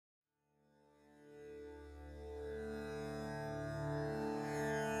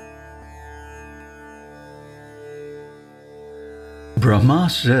Brahmā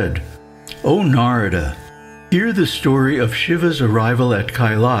said, "O Nārada, hear the story of Shiva's arrival at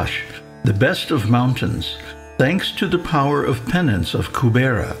Kailāsa, the best of mountains, thanks to the power of penance of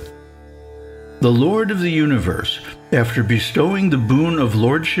Kubera. The Lord of the universe, after bestowing the boon of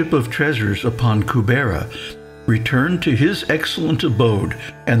lordship of treasures upon Kubera, returned to his excellent abode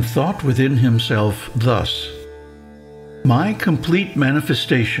and thought within himself thus: My complete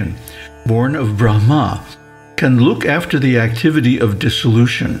manifestation, born of Brahmā, can look after the activity of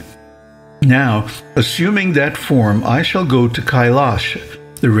dissolution. Now, assuming that form, I shall go to Kailāsa,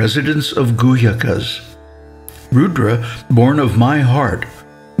 the residence of Guhyakas. Rudra, born of my heart,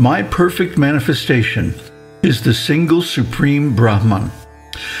 my perfect manifestation, is the single Supreme Brahman.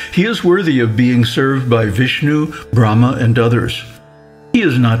 He is worthy of being served by Viṣṇu, Brahmā, and others. He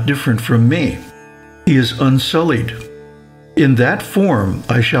is not different from me. He is unsullied. In that form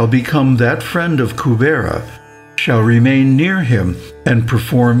I shall become that friend of Kubera, shall remain near him, and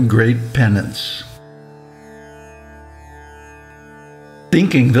perform great penance."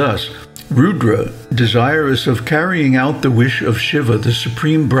 Thinking thus, Rudra, desirous of carrying out the wish of Shiva, the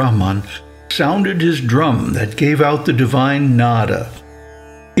Supreme Brahman, sounded his drum that gave out the divine Nāda.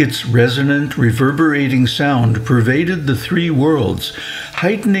 Its resonant, reverberating sound pervaded the three worlds,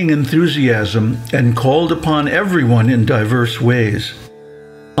 heightening enthusiasm and called upon everyone in diverse ways.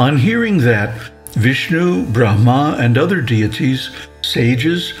 On hearing that, Viṣṇu, Brahmā, and other deities,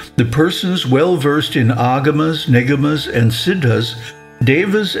 sages, the persons well-versed in agamas, nigamas, and siddhas,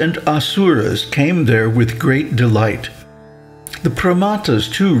 devas, and asuras came there with great delight. The pramatas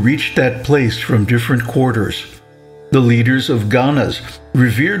too reached that place from different quarters. The leaders of ganas,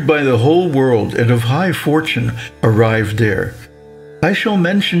 revered by the whole world and of high fortune, arrived there. I shall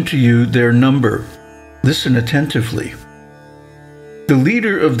mention to you their number. Listen attentively. The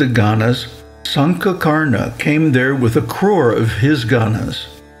leader of the ganas, Saṅkhakarna, came there with 1 crore of his ganas,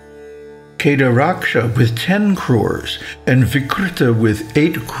 Kedaraksha with 10 crores, and Vikrita with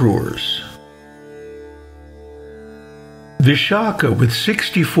 8 crores. Viṣaka with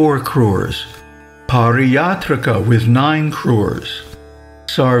 64 crores, Pariyatraka with 9 crores,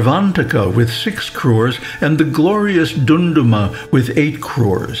 Sarvantaka with 6 crores, and the glorious Dunduma with 8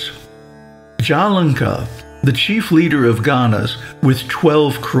 crores. Jalanka, the chief leader of ganas, with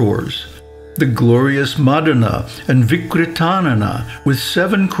 12 crores. The glorious Madana and Vikritanana with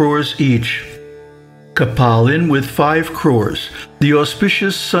 7 crores each. Kapalin with 5 crores, the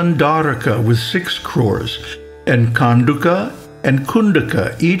auspicious Sandaraka with 6 crores, and Kanduka and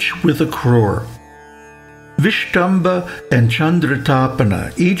Kundaka each with 1 crore. Vishtamba and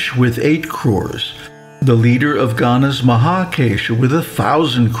Chandratapana each with 8 crores. The leader of ganas Mahakesha with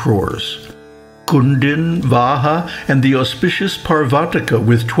 1,000 crores. Kundin, Vaha, and the auspicious Parvataka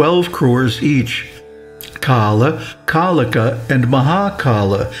with 12 crores each. Kala, Kalaka, and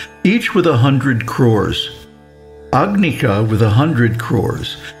Mahakala, each with 100 crores. Agnika with 100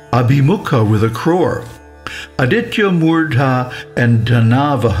 crores. Abhimukha with 1 crore. Aditya Murdha and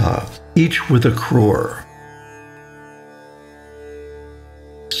Dhanavaha, each with 1 crore.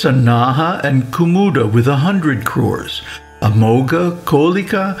 Sanaha and Kumuda with 100 crores. Amoga,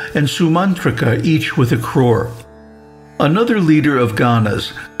 Kolika, and Sumantraka each with 1 crore. Another leader of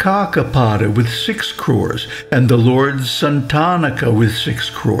ganas, Kakapada with 6 crores, and the lords Santanaka with 6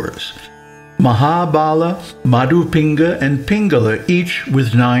 crores. Mahabala, Madhupinga, and Pingala each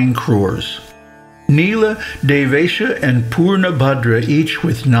with 9 crores. Nila, Devesha, and Purnabhadra each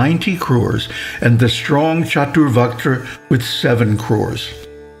with 90 crores, and the strong Chaturvaktra with 7 crores.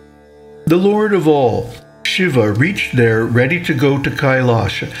 The Lord of all, Shiva, reached there ready to go to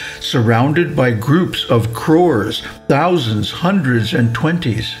Kailāsa, surrounded by groups of crores, thousands, hundreds, and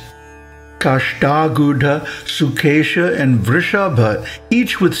 20s. Kashtagudha, Sukesha, and Vrishabha,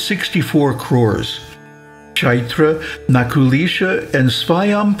 each with 64 crores. Chaitra, Nakulisha, and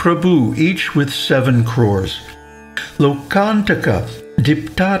Svayam Prabhu, each with 7 crores. Lokantaka,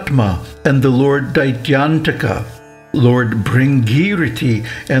 Diptatma, and the Lord Daityantaka, Lord Bringiriti,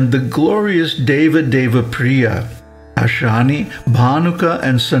 and the glorious Deva Deva Priya, Ashani, Bhanuka,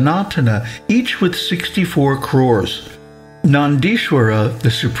 and Sanatana, each with 64 crores. Nandishwara, the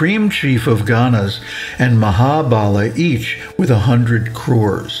supreme chief of ganas, and Mahabala, each with 100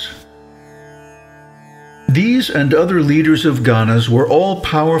 crores. These and other leaders of ganas were all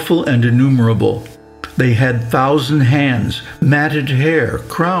powerful and innumerable. They had 1,000 hands, matted hair,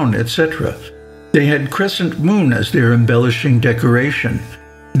 crown, etc. They had crescent moon as their embellishing decoration.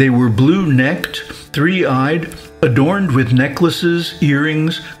 They were blue-necked, three-eyed, adorned with necklaces,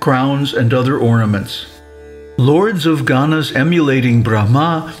 earrings, crowns, and other ornaments. Lords of ganas emulating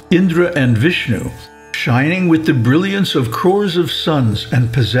Brahmā, Indra, and Viṣṇu, shining with the brilliance of crores of suns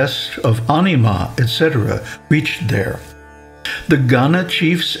and possessed of anima, etc., reached there. The Gana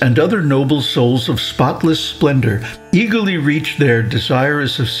chiefs and other noble souls of spotless splendor eagerly reached there,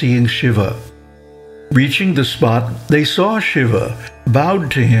 desirous of seeing Śiva. Reaching the spot, they saw Śiva,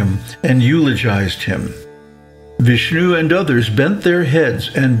 bowed to him, and eulogized him. Viṣṇu and others bent their heads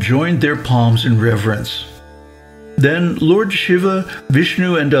and joined their palms in reverence. Then Lord Śiva,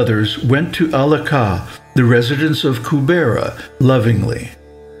 Viṣṇu, and others went to Alaka, the residence of Kubera, lovingly.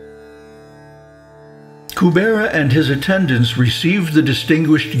 Kubera and his attendants received the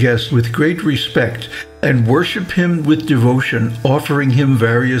distinguished guest with great respect and worshiped him with devotion, offering him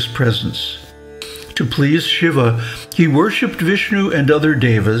various presents. To please Śiva, he worshipped Viṣṇu and other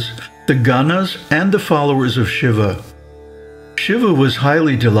devas, the Ganas, and the followers of Śiva. Śiva was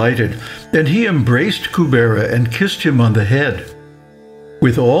highly delighted, and he embraced Kubera and kissed him on the head.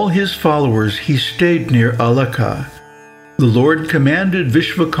 With all his followers, he stayed near Alaka. The Lord commanded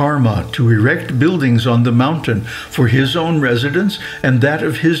Vishvakarma to erect buildings on the mountain for his own residence and that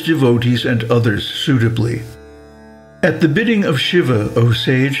of his devotees and others suitably. At the bidding of Śiva, O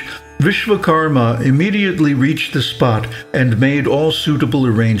sage, Vishvakarma immediately reached the spot and made all suitable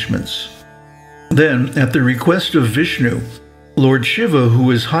arrangements. Then, at the request of Viṣṇu, Lord Śiva, who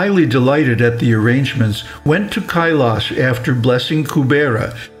was highly delighted at the arrangements, went to Kailāsa after blessing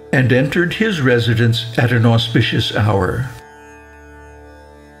Kubera and entered his residence at an auspicious hour.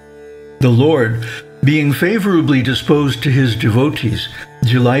 The Lord, being favorably disposed to his devotees,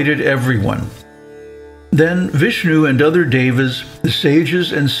 delighted everyone. Then Viṣṇu and other devas, the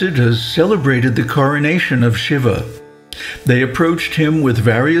sages and siddhas, celebrated the coronation of Śiva. They approached him with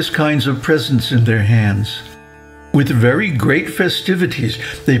various kinds of presents in their hands. With very great festivities,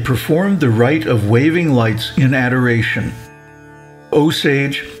 they performed the rite of waving lights in adoration. O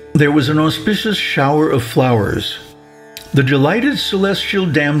sage, there was an auspicious shower of flowers. The delighted celestial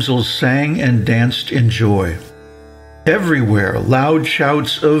damsels sang and danced in joy. Everywhere loud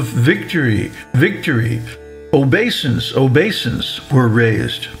shouts of "Victory! Victory! Obeisance! Obeisance!" were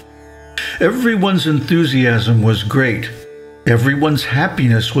raised. Everyone's enthusiasm was great. Everyone's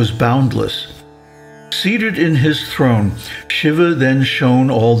happiness was boundless. Seated in his throne, Śiva then shone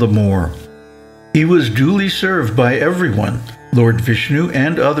all the more. He was duly served by everyone, Lord Viṣṇu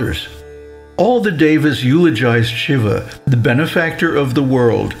and others. All the devas eulogized Śiva, the benefactor of the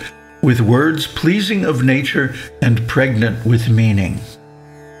world, with words pleasing of nature and pregnant with meaning.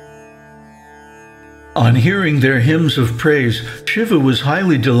 On hearing their hymns of praise, Śiva was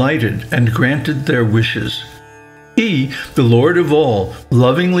highly delighted and granted their wishes. He, the Lord of all,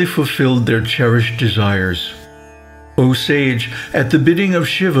 lovingly fulfilled their cherished desires. O sage, at the bidding of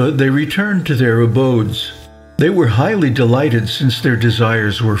Śiva, they returned to their abodes. They were highly delighted since their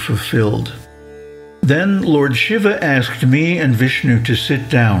desires were fulfilled. Then Lord Śiva asked me and Viṣṇu to sit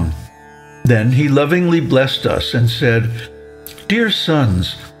down. Then he lovingly blessed us and said, "Dear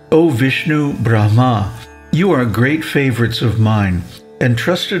sons, O Viṣṇu, Brahmā, you are great favorites of mine,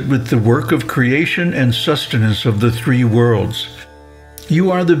 entrusted with the work of creation and sustenance of the three worlds.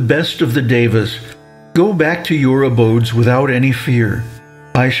 You are the best of the devas. Go back to your abodes without any fear.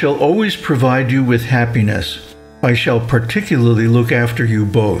 I shall always provide you with happiness. I shall particularly look after you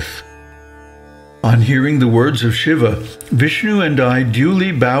both." On hearing the words of Śiva, Viṣṇu and I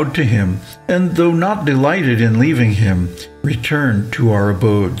duly bowed to him, and though not delighted in leaving him, returned to our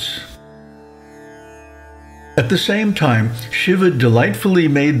abodes. At the same time, Śiva delightfully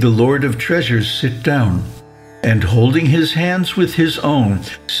made the Lord of Treasures sit down, and holding his hands with his own,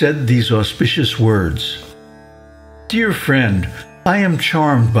 said these auspicious words: "Dear friend, I am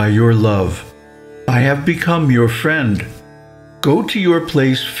charmed by your love. I have become your friend. Go to your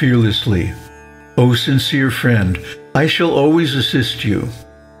place fearlessly. O sincere friend, I shall always assist you."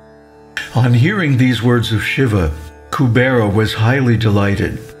 On hearing these words of Śiva, Kubera was highly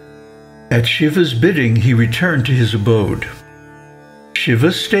delighted. At Śiva's bidding, he returned to his abode.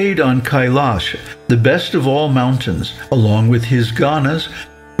 Śiva stayed on Kailāsa, the best of all mountains, along with his ganas,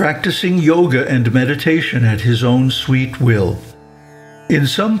 practicing yoga and meditation at his own sweet will. In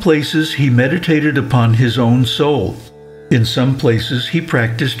some places he meditated upon his own soul. In some places he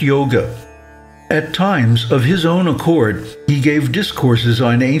practiced yoga. At times, of his own accord, he gave discourses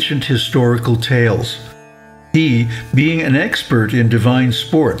on ancient historical tales. He, being an expert in divine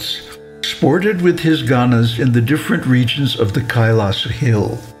sports, sported with his ganas in the different regions of the Kailāsa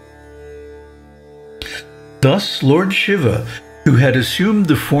hill. Thus Lord Śiva, who had assumed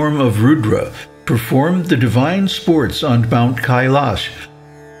the form of Rudra, performed the divine sports on Mount Kailāsa,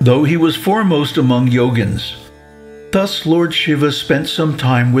 though he was foremost among yogins. Thus Lord Shiva spent some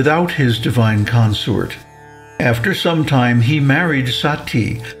time without his divine consort. After some time he married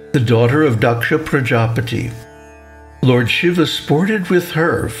Sati, the daughter of Daksha Prajapati. Lord Shiva sported with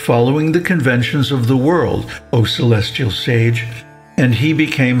her, following the conventions of the world, O celestial sage, and he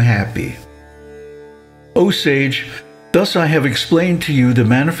became happy. O sage, thus I have explained to you the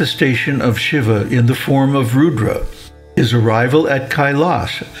manifestation of Shiva in the form of Rudra, his arrival at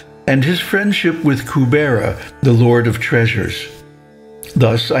Kailāsa, and his friendship with Kubera, the Lord of Treasures.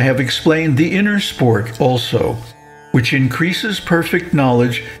 Thus I have explained the inner sport also, which increases perfect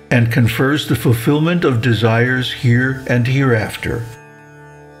knowledge and confers the fulfillment of desires here and hereafter.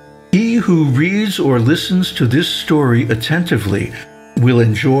 He who reads or listens to this story attentively will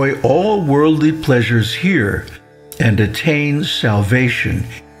enjoy all worldly pleasures here and attain salvation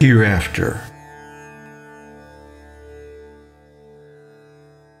hereafter.